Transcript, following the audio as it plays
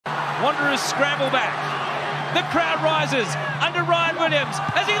Wanderers scramble back. The crowd rises under Ryan Williams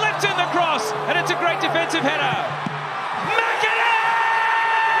as he lifts in the cross, and it's a great defensive header. McInnes!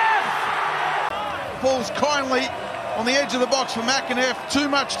 Falls kindly on the edge of the box for McInnes. Too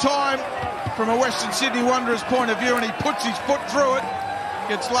much time from a Western Sydney Wanderers point of view, and he puts his foot through it.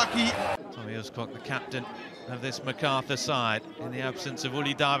 Gets lucky. Tommy Uscock, the captain of this MacArthur side, in the absence of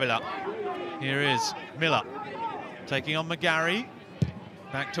Uli Davila. Here is Miller taking on McGarry.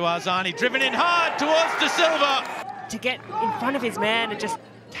 Back to Arzani, driven in hard towards De Silva. To get in front of his man and just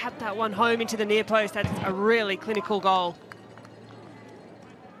tap that one home into the near post, that's a really clinical goal.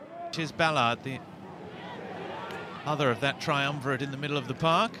 Here's Ballard, the other of that triumvirate in the middle of the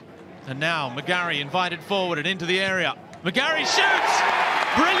park. And now McGarry invited forward and into the area. McGarry shoots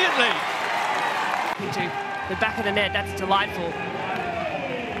brilliantly. Into the back of the net, that's delightful.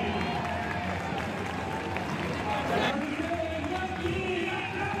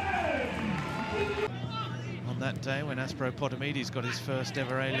 On that day when Aspro Potamides got his first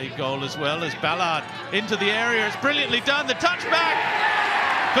ever A-League goal as well, as Ballard into the area. It's brilliantly done. The touchback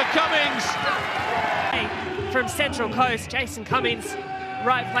for Cummings. From Central Coast, Jason Cummings,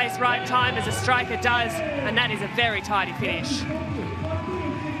 right place, right time as a striker does, and that is a very tidy finish.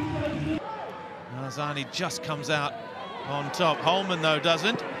 Arzani just comes out on top. Holman, though,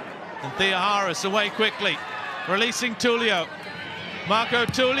 doesn't. And Theoharis away quickly, releasing Tullio. Marco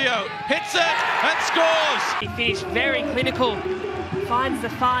Tullio hits it and scores! He finished very clinical, finds the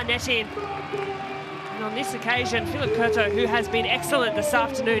far netting. And on this occasion, Philip Curto, who has been excellent this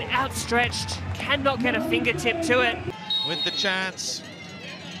afternoon, outstretched, cannot get a fingertip to it. With the chance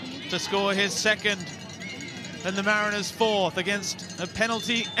to score his second and the Mariners' fourth against a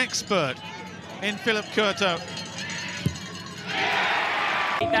penalty expert in Philip Curto.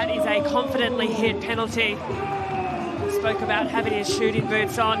 That is a confidently hit penalty. Spoke about having his shooting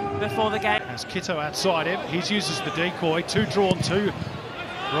boots on before the game. As Kitto outside him, he uses the decoy, two drawn to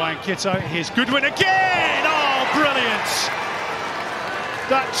Ryan Kitto. Here's Goodwin again! Oh, brilliant!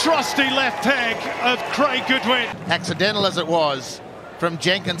 That trusty left peg of Craig Goodwin. Accidental as it was from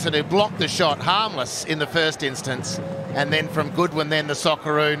Jenkinson, who blocked the shot, harmless in the first instance, and then from Goodwin, then the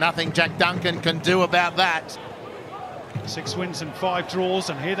Socceroo. Nothing Jack Duncan can do about that. 6 wins and 5 draws,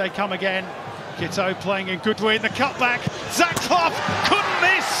 and here they come again. Kitto playing in Goodwin, the cutback. Zach Clough couldn't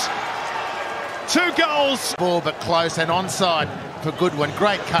miss. 2 goals. Ball but close and onside for Goodwin.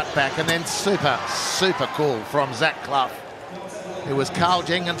 Great cutback, and then super cool from Zach Clough. It was Carl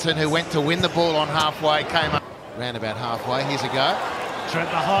Jenkinson who went to win the ball on halfway, came up round about halfway. Here's a go. Trent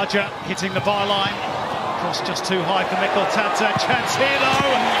Lahaja hitting the byline. Cross just too high for Mikkel Tata. Chance here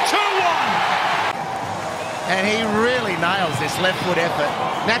though. 2-1. And he really nails this left foot effort.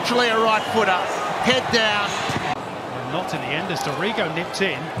 Naturally a right footer. Head down. And not in the end as Dorigo nipped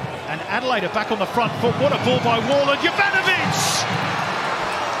in. And Adelaide are back on the front foot. What a ball by Warland. Jovanovic!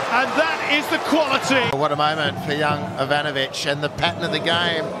 And that is the quality. What a moment for young Ivanovic, and the pattern of the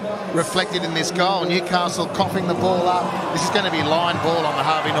game reflected in this goal. Newcastle coughing the ball up. This is going to be line ball on the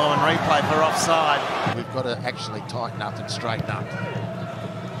Harvey Norman replay for offside. We've got to actually tighten up and straighten up.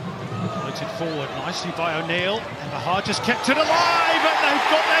 Floated forward nicely by O'Neill, and the Hard just kept it alive, and they've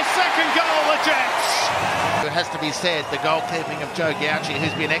got their second goal, the Jets. It has to be said, the goalkeeping of Joe Gauci,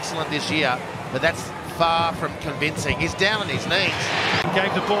 who's been excellent this year, but that's far from convincing. He's down on his knees.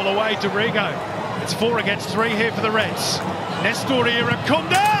 Gave the ball away to Rigo. It's 4 against 3 here for the Reds. Nestor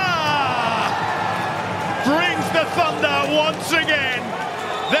Irakunda brings the thunder once again.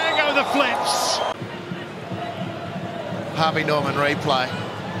 There go the flips. Harvey Norman replay.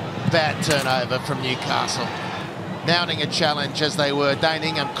 Bad turnover from Newcastle. Mounting a challenge as they were. Dane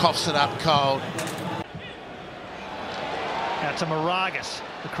Ingham coughs it up cold. Out to Moragas.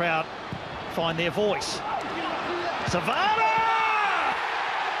 The crowd find their voice. Zavada!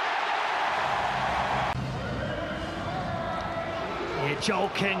 Yeah, Joel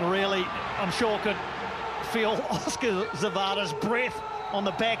King really, I'm sure, could feel Oscar Zavada's breath on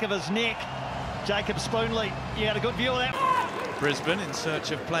the back of his neck. Jacob Spoonley, you had a good view of that. Brisbane in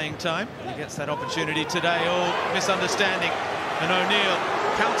search of playing time. He gets that opportunity today. Oh, misunderstanding. And O'Neill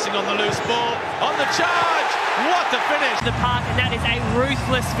pouncing on the loose ball. On the charge! What a finish! The park, and that is a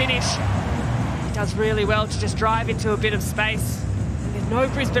ruthless finish. He does really well to just drive into a bit of space. And there's no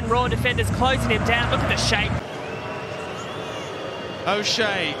Brisbane Roar defenders closing him down. Look at the shape.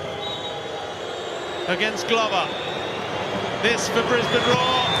 O'Shea against Glover. This for Brisbane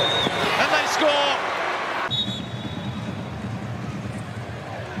Roar. And they score!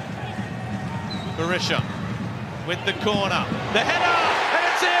 Barisha with the corner. The header! And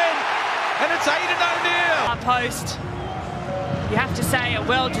it's in! And it's Aidan O'Neill! Post. You have to say a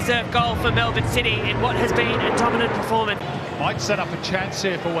well-deserved goal for Melbourne City in what has been a dominant performance. Might set up a chance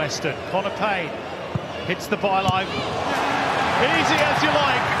here for Western. Connor Payne hits the byline. Easy as you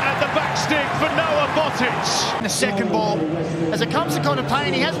like at the back stick for Noah Botic. The second ball. As it comes to Connor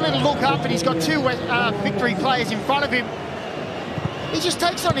Payne, he has a little look up and he's got two victory players in front of him. He just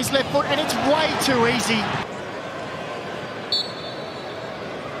takes on his left foot and it's way too easy.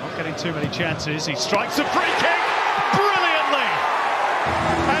 Not getting too many chances. He strikes a free kick brilliantly.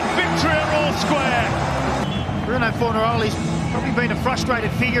 And victory at Roar Square. Bruno Fornaroli's probably been a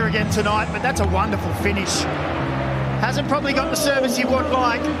frustrated figure again tonight, but that's a wonderful finish. Hasn't probably got the service he would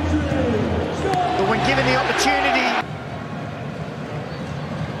like, but when given the opportunity...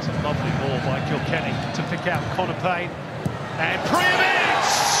 It's a lovely ball by Kilkenny to pick out Connor Payne. And Prijovic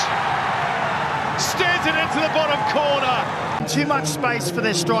steers it into the bottom corner. Too much space for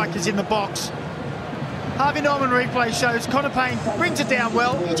their strikers in the box. Harvey Norman replay shows Connor Payne brings it down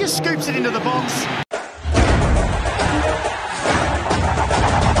well. He just scoops it into the box.